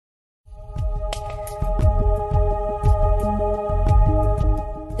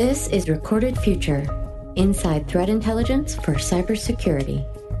This is Recorded Future, inside threat intelligence for cybersecurity.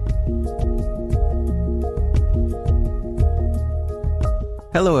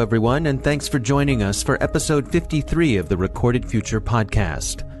 Hello, everyone, and thanks for joining us for episode 53 of the Recorded Future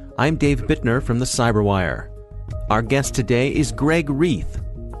podcast. I'm Dave Bittner from the CyberWire. Our guest today is Greg Reith.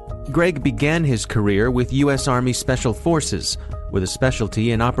 Greg began his career with U.S. Army Special Forces, with a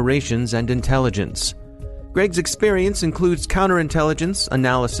specialty in operations and intelligence. Greg's experience includes counterintelligence,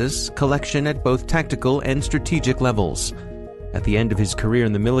 analysis, collection at both tactical and strategic levels. At the end of his career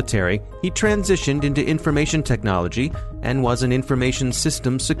in the military, he transitioned into information technology and was an information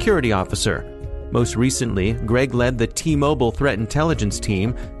systems security officer. Most recently, Greg led the T-Mobile Threat Intelligence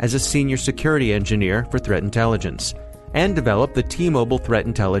team as a senior security engineer for threat intelligence, and developed the T-Mobile Threat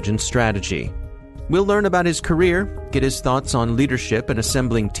Intelligence strategy. We'll learn about his career, get his thoughts on leadership and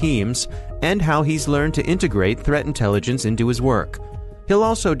assembling teams, and how he's learned to integrate threat intelligence into his work. He'll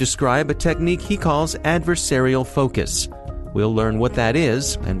also describe a technique he calls adversarial focus. We'll learn what that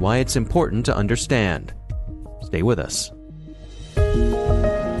is and why it's important to understand. Stay with us.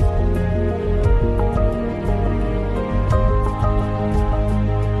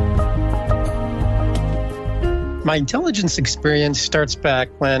 My intelligence experience starts back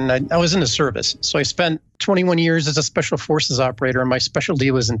when I was in the service. So I spent 21 years as a special forces operator, and my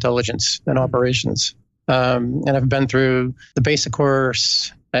specialty was intelligence and operations. And I've been through the basic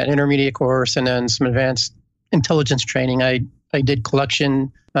course, an intermediate course, and then some advanced intelligence training. I did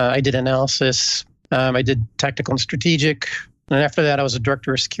collection, I did analysis, I did tactical and strategic. And after that, I was a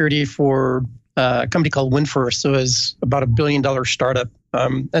director of security for a company called WinFirst. It was about $1 billion startup.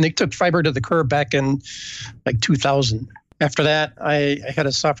 And they took fiber to the curb back in like 2000. After that, I had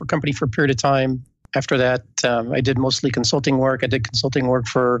a software company for a period of time. After that, I did mostly consulting work. I did consulting work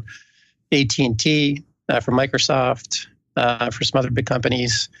for AT&T, for Microsoft, for some other big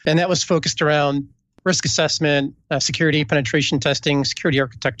companies. And that was focused around risk assessment, security penetration testing, security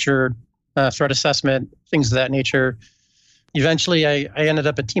architecture, threat assessment, things of that nature. Eventually, I ended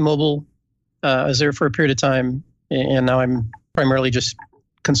up at T-Mobile. I was there for a period of time, and now I'm primarily just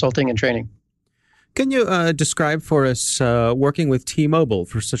consulting and training. Can you describe for us working with T-Mobile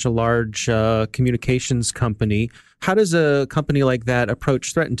for such a large communications company? How does a company like that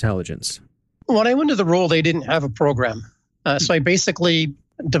approach threat intelligence? When I went to the role, they didn't have a program. So I basically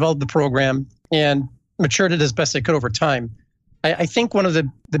developed the program and matured it as best I could over time. I think one of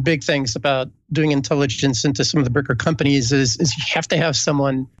the big things about doing intelligence into some of the bigger companies is you have to have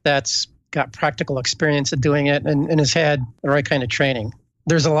someone that's got practical experience at doing it and has had the right kind of training.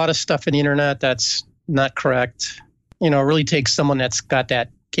 There's a lot of stuff in the internet that's not correct. It really takes someone that's got that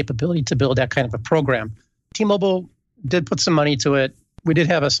capability to build that kind of a program. T-Mobile did put some money to it. We did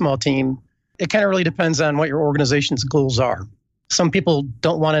have a small team. It kind of really depends on what your organization's goals are. Some people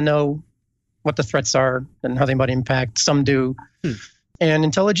don't want to know what the threats are and how they might impact. Some do. And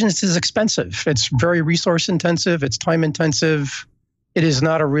intelligence is expensive. It's very resource intensive. It's time intensive. It is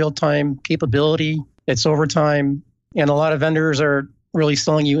not a real-time capability. It's overtime. And a lot of vendors are really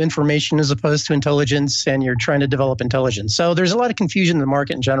selling you information as opposed to intelligence, and you're trying to develop intelligence. So there's a lot of confusion in the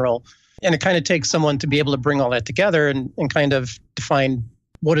market in general. And it kind of takes someone to be able to bring all that together and kind of define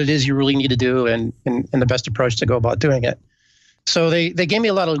what it is you really need to do and the best approach to go about doing it. So they gave me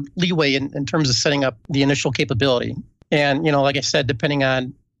a lot of leeway in terms of setting up the initial capability. And, like I said, depending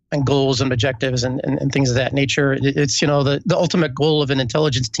on goals and objectives and things of that nature. It's, the ultimate goal of an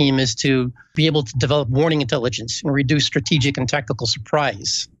intelligence team is to be able to develop warning intelligence and reduce strategic and tactical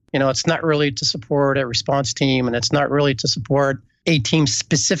surprise. It's not really to support a response team, and it's not really to support a team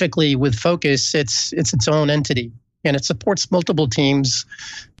specifically with focus. It's its own entity, and it supports multiple teams.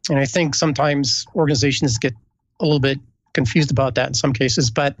 And I think sometimes organizations get a little bit confused about that in some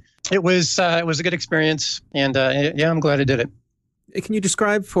cases, but it was a good experience, and I'm glad I did it. Can you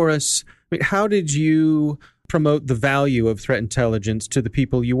describe for us, how did you promote the value of threat intelligence to the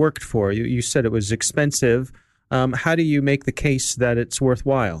people you worked for? You said it was expensive. How do you make the case that it's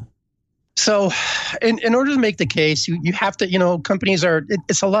worthwhile? So in order to make the case, you have to, companies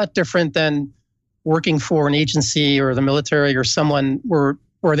it's a lot different than working for an agency or the military or someone where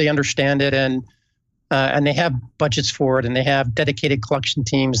they understand it and they have budgets for it and they have dedicated collection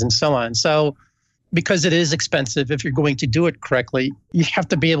teams and so on. So because it is expensive, if you're going to do it correctly, you have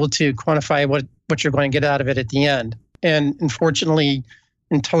to be able to quantify what you're going to get out of it at the end. And unfortunately,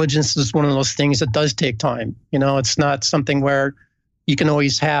 intelligence is one of those things that does take time. It's not something where you can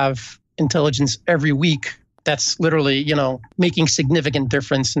always have intelligence every week. That's literally, making significant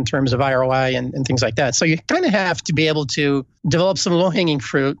difference in terms of ROI and things like that. So you kind of have to be able to develop some low-hanging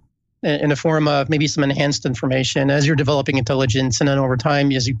fruit in the form of maybe some enhanced information as you're developing intelligence, and then over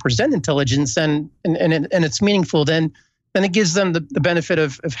time, as you present intelligence and it's meaningful, then it gives them the benefit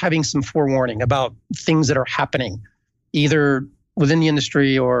of having some forewarning about things that are happening, either within the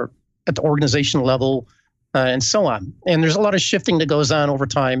industry or at the organizational level, and so on. And there's a lot of shifting that goes on over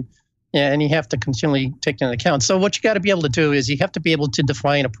time, and you have to continually take that into account. So what you got to be able to do is you have to be able to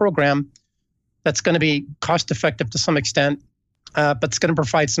define a program that's going to be cost effective to some extent, but it's going to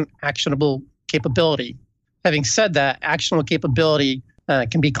provide some actionable capability. Having said that, actionable capability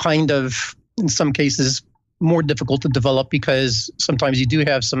can be kind of, in some cases, more difficult to develop because sometimes you do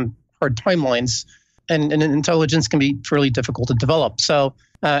have some hard timelines, and intelligence can be fairly difficult to develop. So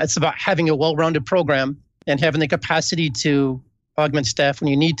it's about having a well-rounded program and having the capacity to augment staff when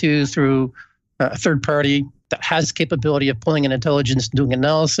you need to through a third party that has capability of pulling in intelligence and doing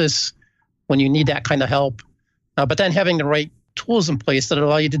analysis when you need that kind of help. But then having the right tools in place that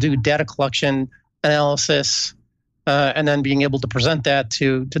allow you to do data collection, analysis, and then being able to present that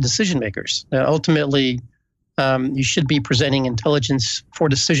to decision makers. Ultimately, you should be presenting intelligence for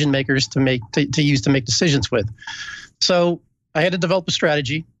decision makers to use to make decisions with. So I had to develop a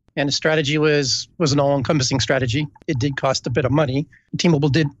strategy, and the strategy was an all-encompassing strategy. It did cost a bit of money. T-Mobile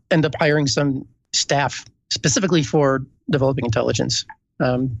did end up hiring some staff specifically for developing intelligence.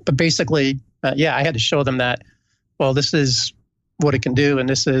 But basically, I had to show them that, well, this is what it can do, and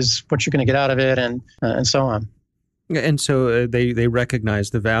this is what you're going to get out of it, and so on. And so they recognize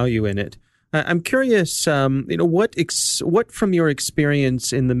the value in it. I'm curious, what from your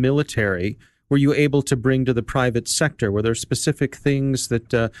experience in the military were you able to bring to the private sector? Were there specific things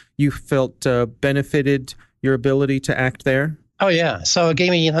that you felt benefited your ability to act there? Oh, yeah. So it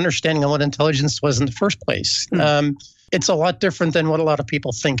gave me an understanding of what intelligence was in the first place. It's a lot different than what a lot of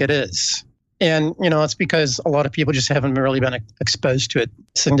people think it is. And, it's because a lot of people just haven't really been exposed to it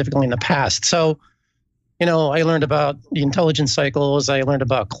significantly in the past. So, I learned about the intelligence cycles. I learned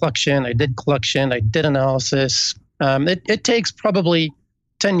about collection. I did collection. I did analysis. It takes probably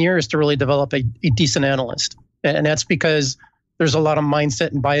 10 years to really develop a decent analyst. And that's because there's a lot of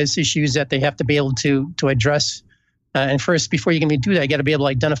mindset and bias issues that they have to be able to address. And first, before you can do that, you got to be able to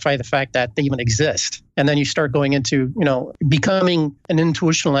identify the fact that they even exist. And then you start going into, becoming an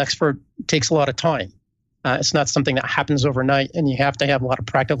intuitional expert takes a lot of time. It's not something that happens overnight, and you have to have a lot of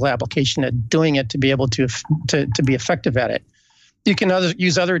practical application at doing it to be able to be effective at it. You can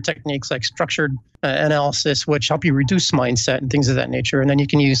use other techniques like structured analysis, which help you reduce mindset and things of that nature. And then you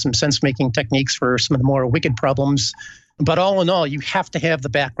can use some sense-making techniques for some of the more wicked problems. But all in all, you have to have the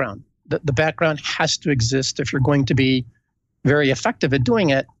background. The background has to exist if you're going to be very effective at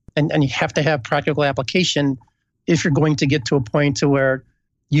doing it. And you have to have practical application if you're going to get to a point to where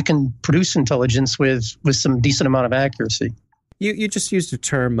you can produce intelligence with some decent amount of accuracy. You just used the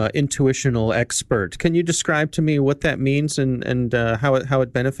term intuitional expert. Can you describe to me what that means and how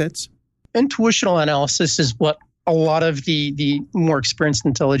it benefits? Intuitional analysis is what a lot of the more experienced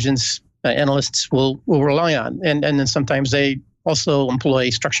intelligence analysts will rely on. And then sometimes they also employ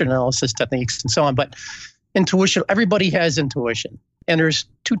structured analysis techniques and so on. But intuition, everybody has intuition. And there's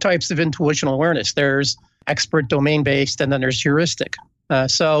two types of intuitional awareness. There's expert domain-based, and then there's heuristic.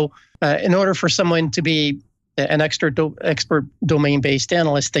 So in order for someone to be an expert domain-based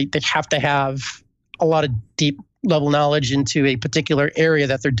analyst, they have to have a lot of deep level knowledge into a particular area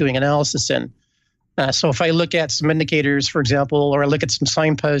that they're doing analysis in. So if I look at some indicators, for example, or I look at some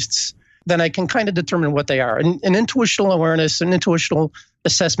signposts, then I can kind of determine what they are. And intuitional awareness and intuitional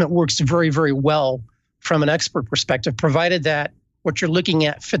assessment works very, very well from an expert perspective, provided that what you're looking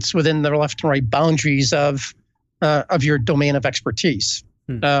at fits within the left and right boundaries of your domain of expertise.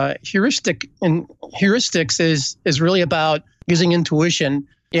 Heuristics is really about using intuition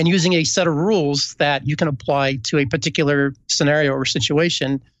and using a set of rules that you can apply to a particular scenario or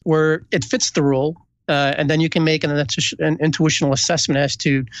situation where it fits the rule, and then you can make an intuitional assessment as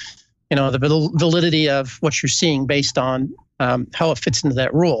to the validity of what you're seeing based on how it fits into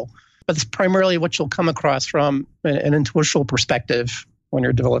that rule. But it's primarily what you'll come across from an intuitional perspective when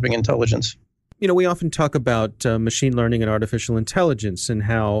you're developing intelligence. We often talk about machine learning and artificial intelligence and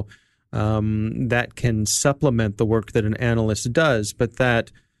how that can supplement the work that an analyst does, but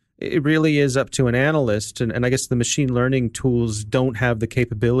that it really is up to an analyst. And I guess the machine learning tools don't have the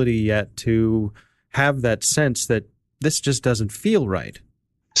capability yet to have that sense that this just doesn't feel right.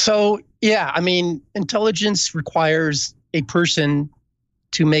 So, intelligence requires a person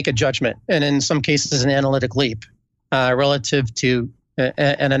to make a judgment, and in some cases, an analytic leap relative to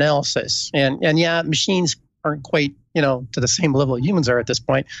an analysis. And machines aren't quite, to the same level humans are at this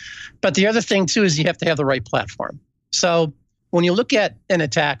point. But the other thing, too, is you have to have the right platform. So when you look at an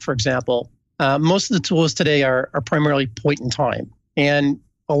attack, for example, most of the tools today are primarily point in time. And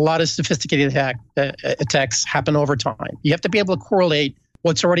a lot of sophisticated attacks happen over time. You have to be able to correlate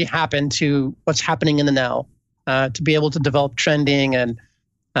what's already happened to what's happening in the now to be able to develop trending and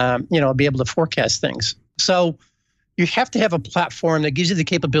be able to forecast things. So you have to have a platform that gives you the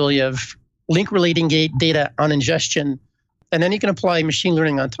capability of link relating data on ingestion. And then you can apply machine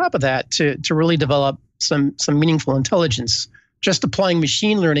learning on top of that to really develop some meaningful intelligence. Just applying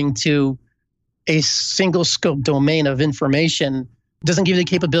machine learning to a single scope domain of information doesn't give you the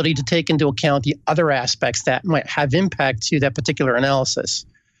capability to take into account the other aspects that might have impact to that particular analysis.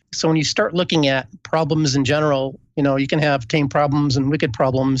 So when you start looking at problems in general, you can have tame problems and wicked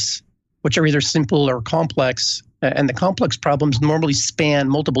problems, which are either simple or complex. And the complex problems normally span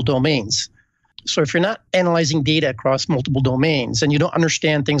multiple domains. So if you're not analyzing data across multiple domains and you don't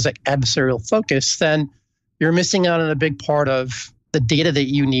understand things like adversarial focus, then you're missing out on a big part of the data that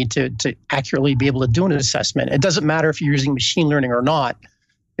you need to accurately be able to do an assessment. It doesn't matter if you're using machine learning or not.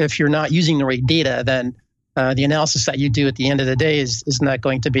 If you're not using the right data, then the analysis that you do at the end of the day is not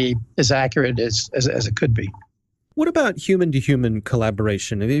going to be as accurate as it could be. What about human-to-human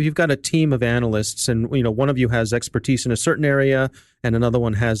collaboration? If you've got a team of analysts and one of you has expertise in a certain area and another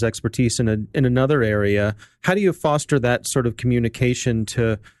one has expertise in another area, how do you foster that sort of communication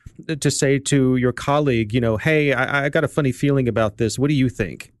to say to your colleague, hey, I got a funny feeling about this. What do you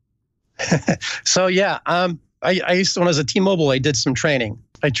think? So, yeah, I used to, when I was at T-Mobile, I did some training.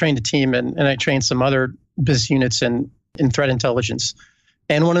 I trained a team and I trained some other business units in threat intelligence.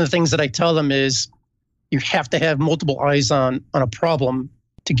 And one of the things that I tell them is you have to have multiple eyes on a problem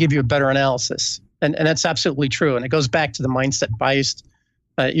to give you a better analysis. And that's absolutely true. And it goes back to the mindset biased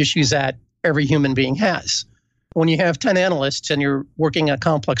issues that every human being has. When you have 10 analysts and you're working a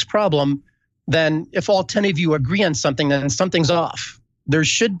complex problem, then if all 10 of you agree on something, then something's off. There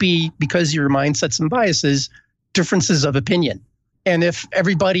should be, because of your mindsets and biases, differences of opinion. And if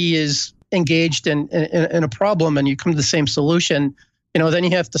everybody is engaged in a problem and you come to the same solution, then you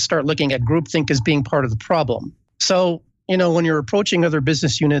have to start looking at groupthink as being part of the problem. So, when you're approaching other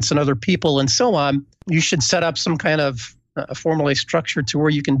business units and other people and so on, you should set up some kind of a formalized structure to where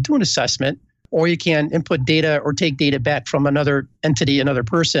you can do an assessment, or you can input data or take data back from another entity, another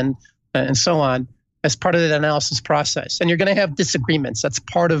person, and so on, as part of that analysis process. And you're going to have disagreements. That's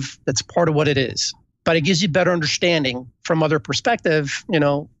part of what it is. But it gives you better understanding from other perspective,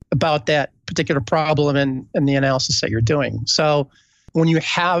 about that particular problem and the analysis that you're doing. So when you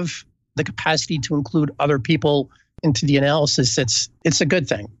have the capacity to include other people into the analysis, it's a good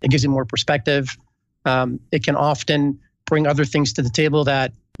thing. It gives you more perspective. It can often bring other things to the table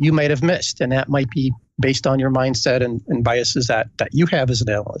that you might have missed, and that might be based on your mindset and biases that you have as an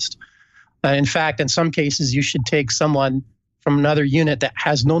analyst. In fact, in some cases, you should take someone from another unit that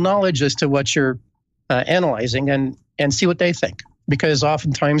has no knowledge as to what you're analyzing and see what they think, because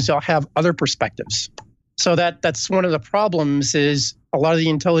oftentimes they'll have other perspectives. So that's one of the problems is a lot of the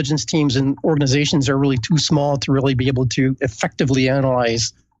intelligence teams and organizations are really too small to really be able to effectively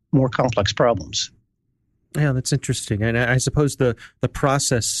analyze more complex problems. Yeah, that's interesting. And I suppose the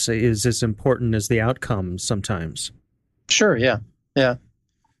process is as important as the outcome sometimes. Sure, yeah.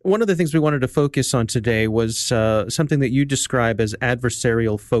 One of the things we wanted to focus on today was something that you describe as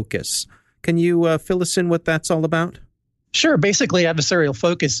adversarial focus. Can you fill us in what that's all about? Sure. Basically, adversarial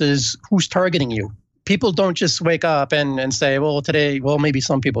focus is who's targeting you. People don't just wake up and say, well, today, maybe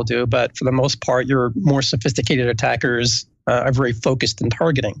some people do, but for the most part, your more sophisticated attackers are very focused in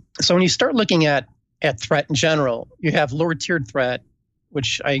targeting. So when you start looking at threat in general, you have lower tiered threat,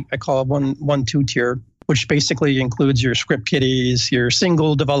 which I call 1-2 tier, which basically includes your script kiddies, your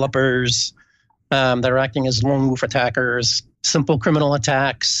single developers that are acting as lone wolf attackers, simple criminal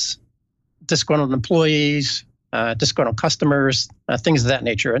attacks, disgruntled employees, disgruntled customers, things of that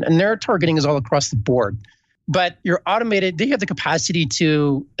nature. And their targeting is all across the board. But your automated, they have the capacity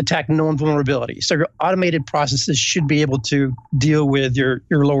to attack known vulnerabilities. So your automated processes should be able to deal with your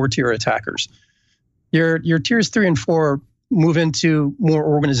lower tier attackers. Your tiers 3 and 4 move into more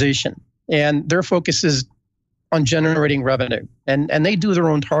organization, and their focus is on generating revenue. And they do their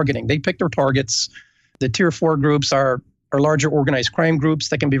own targeting. They pick their targets. The tier 4 groups are larger organized crime groups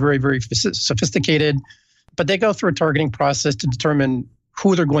that can be very, very sophisticated, but they go through a targeting process to determine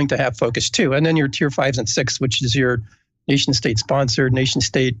who they're going to have focus to. And then your tier 5s and 6, which is your nation state sponsored, nation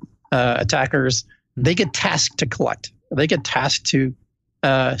state attackers, they get tasked to collect. They get tasked to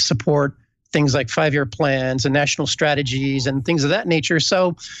support things like 5-year plans and national strategies and things of that nature.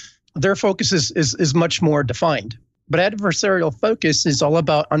 So their focus is much more defined. But adversarial focus is all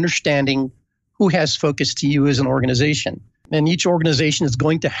about understanding who has focus to you as an organization. And each organization is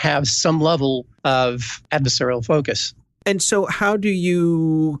going to have some level of adversarial focus. And so how do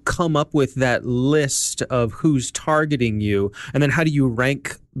you come up with that list of who's targeting you? And then how do you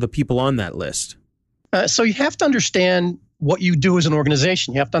rank the people on that list? So you have to understand what you do as an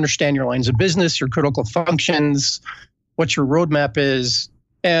organization. You have to understand your lines of business, your critical functions, what your roadmap is.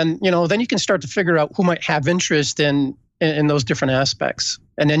 And, then you can start to figure out who might have interest in those different aspects.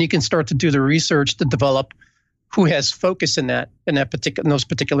 And then you can start to do the research to develop who has focus in those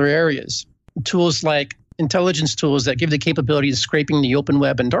particular areas. Tools like intelligence tools that give the capability of scraping the open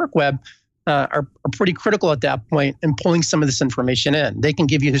web and dark web are pretty critical at that point in pulling some of this information in. They can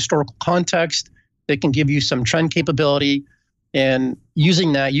give you historical context. They can give you some trend capability. And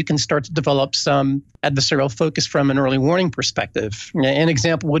using that, you can start to develop some adversarial focus from an early warning perspective. An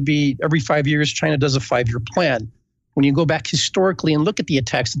example would be every 5 years, China does a 5-year plan. When you go back historically and look at the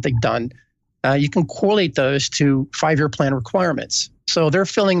attacks that they've done, you can correlate those to 5-year plan requirements. So they're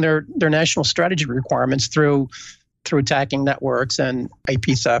filling their national strategy requirements through attacking networks and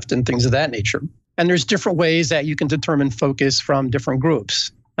IP theft and things of that nature. And there's different ways that you can determine focus from different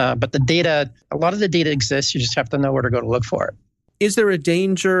groups. But a lot of the data exists. You just have to know where to go to look for it. Is there a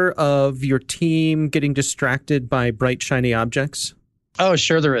danger of your team getting distracted by bright, shiny objects? Oh,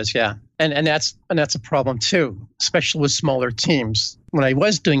 sure there is, yeah. And that's a problem too, especially with smaller teams. When I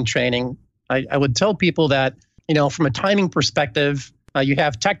was doing training, I would tell people that, from a timing perspective, you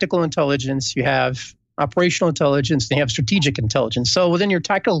have tactical intelligence, you have operational intelligence, and you have strategic intelligence. So within your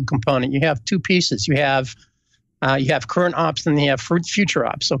tactical component, you have two pieces. You have current ops and you have future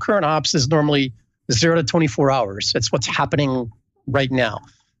ops. So current ops is normally 0 to 24 hours. It's what's happening right now.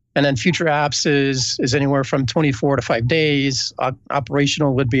 And then future ops is anywhere from 24 to 5 days.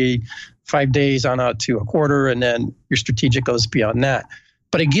 Operational would be 5 days on out to a quarter, and then your strategic goes beyond that.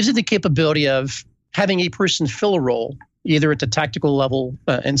 But it gives you the capability of having a person fill a role, either at the tactical level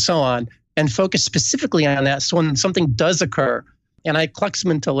and so on, and focus specifically on that. So when something does occur, and I collect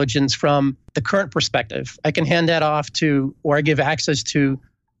some intelligence from the current perspective, I can hand that off to, or I give access to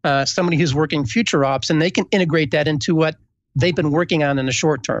somebody who's working future ops, and they can integrate that into what they've been working on in the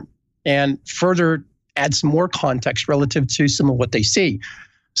short term and further add some more context relative to some of what they see.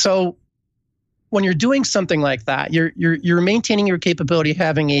 So when you're doing something like that, you're maintaining your capability of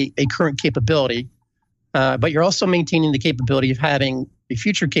having a current capability, but you're also maintaining the capability of having a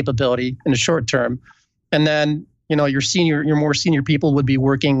future capability in the short term. And then, your more senior people would be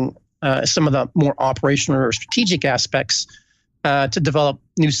working some of the more operational or strategic aspects to develop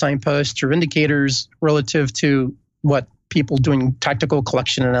new signposts or indicators relative to what people doing tactical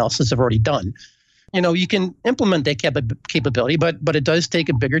collection analysis have already done. You can implement that capability, but it does take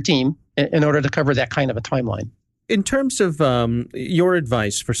a bigger team in order to cover that kind of a timeline. In terms of your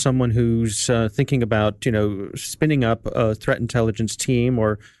advice for someone who's thinking about, spinning up a threat intelligence team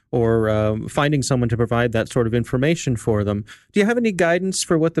or finding someone to provide that sort of information for them, do you have any guidance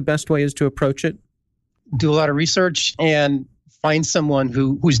for what the best way is to approach it? Do a lot of research and find someone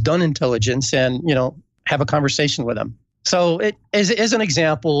who's done intelligence and, have a conversation with them. So as an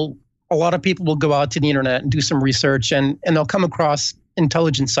example, a lot of people will go out to the internet and do some research and they'll come across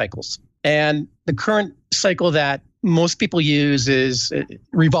intelligence cycles. And the current cycle that most people use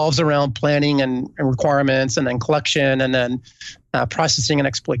revolves around planning and requirements, and then collection, and then processing and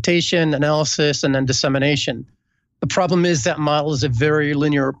exploitation, analysis, and then dissemination. The problem is that model is a very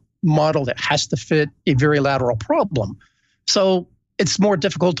linear model that has to fit a very lateral problem. So it's more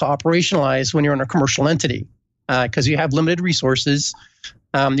difficult to operationalize when you're in a commercial entity because you have limited resources.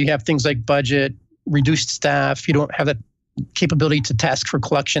 You have things like budget, reduced staff. You don't have that capability to task for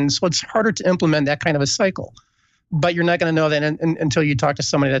collections. So it's harder to implement that kind of a cycle. But you're not going to know that until you talk to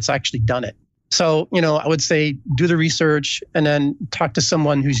somebody that's actually done it. So, I would say do the research and then talk to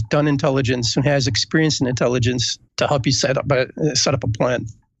someone who's done intelligence, who has experience in intelligence to help you set up a plan.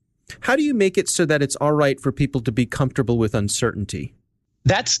 How do you make it so that it's all right for people to be comfortable with uncertainty?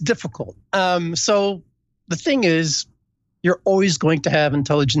 That's difficult. So the thing is, you're always going to have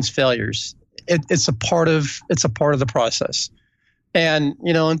intelligence failures. It's a part of the process. And,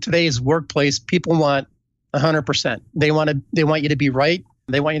 in today's workplace, people want 100%. They want you to be right.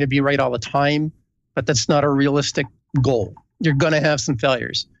 They want you to be right all the time, but that's not a realistic goal. You're going to have some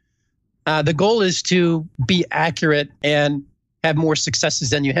failures. The goal is to be accurate and have more successes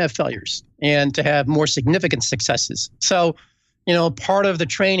than you have failures, and to have more significant successes. So, part of the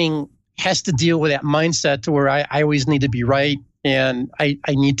training has to deal with that mindset to where I always need to be right, and I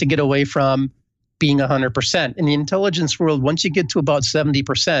need to get away from being 100%. In the intelligence world, once you get to about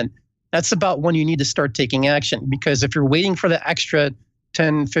 70%, that's about when you need to start taking action. Because if you're waiting for the extra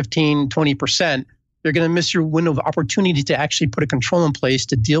 10, 15, 20%, you're going to miss your window of opportunity to actually put a control in place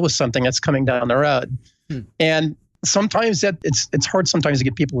to deal with something that's coming down the road. And sometimes it's hard sometimes to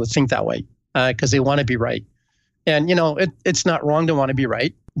get people to think that way because they want to be right. And, it's not wrong to want to be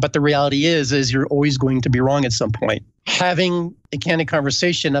right. But the reality is you're always going to be wrong at some point. Having a candid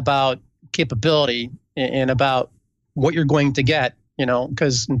conversation about capability and about what you're going to get,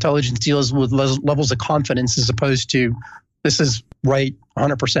 because intelligence deals with levels of confidence as opposed to this is right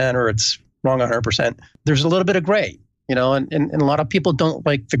 100% or it's wrong 100%. There's a little bit of gray, and a lot of people don't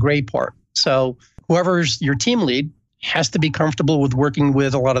like the gray part. So whoever's your team lead has to be comfortable with working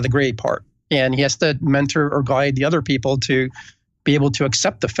with a lot of the gray part. And he has to mentor or guide the other people to be able to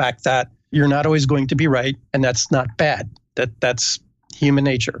accept the fact that you're not always going to be right. And that's not bad. That's human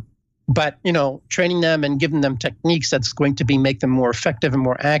nature. But, training them and giving them techniques that's going to make them more effective and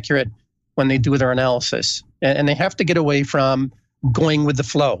more accurate when they do their analysis. And they have to get away from going with the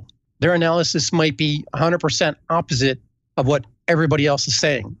flow. Their analysis might be 100% opposite of what everybody else is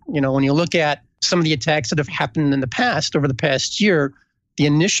saying. When you look at some of the attacks that have happened in the past, over the past year, the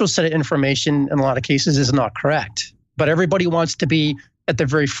initial set of information in a lot of cases is not correct. But everybody wants to be at the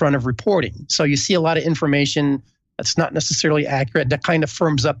very front of reporting. So you see a lot of information that's not necessarily accurate that kind of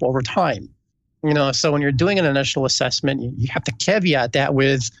firms up over time. So when you're doing an initial assessment, you have to caveat that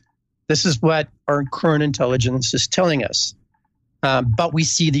with, this is what our current intelligence is telling us. But we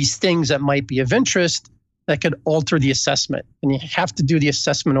see these things that might be of interest that could alter the assessment. And you have to do the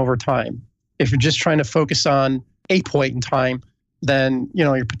assessment over time. If you're just trying to focus on a point in time, then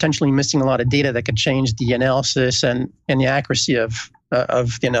you're potentially missing a lot of data that could change the analysis and the accuracy of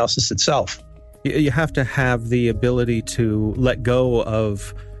the analysis itself. You have to have the ability to let go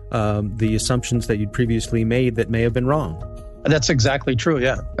of the assumptions that you'd previously made that may have been wrong. That's exactly true.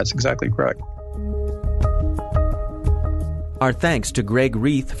 Yeah, that's exactly correct. Our thanks to Greg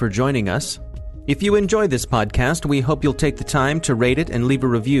Reith for joining us. If you enjoy this podcast, we hope you'll take the time to rate it and leave a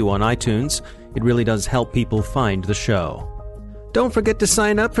review on iTunes. It really does help people find the show. Don't forget to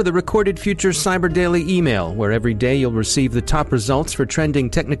sign up for the Recorded Future Cyber Daily email, where every day you'll receive the top results for trending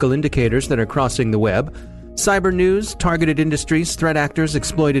technical indicators that are crossing the web, cyber news, targeted industries, threat actors,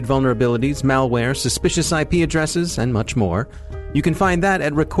 exploited vulnerabilities, malware, suspicious IP addresses, and much more. You can find that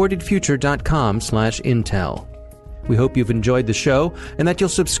at recordedfuture.com/intel. We hope you've enjoyed the show and that you'll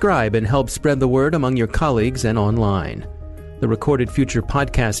subscribe and help spread the word among your colleagues and online. The Recorded Future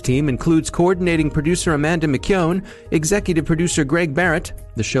podcast team includes coordinating producer Amanda McKeown, executive producer Greg Barrett.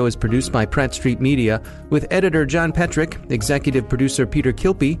 The show is produced by Pratt Street Media, with editor John Petrick, executive producer Peter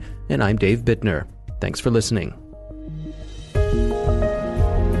Kilpie, and I'm Dave Bittner. Thanks for listening.